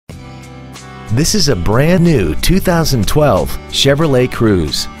This is a brand new 2012 Chevrolet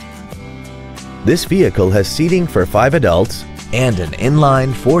Cruze. This vehicle has seating for 5 adults and an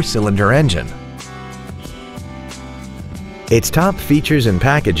inline 4-cylinder engine. Its top features and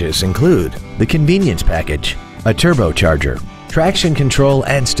packages include the convenience package, a turbocharger, traction control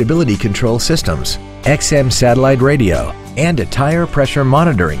and stability control systems, XM satellite radio, and a tire pressure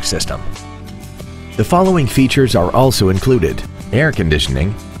monitoring system. The following features are also included: air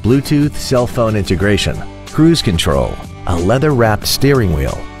conditioning, Bluetooth cell phone integration, cruise control, a leather-wrapped steering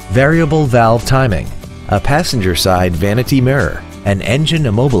wheel, variable valve timing, a passenger side vanity mirror, an engine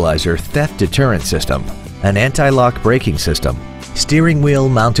immobilizer theft deterrent system, an anti-lock braking system, steering wheel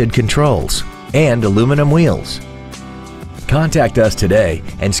mounted controls, and aluminum wheels. Contact us today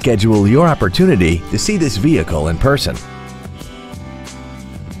and schedule your opportunity to see this vehicle in person.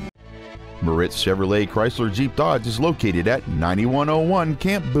 Moritz Chevrolet Chrysler Jeep Dodge is located at 9101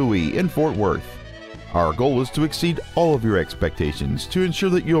 Camp Bowie in Fort Worth. Our goal is to exceed all of your expectations to ensure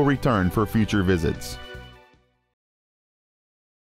that you'll return for future visits.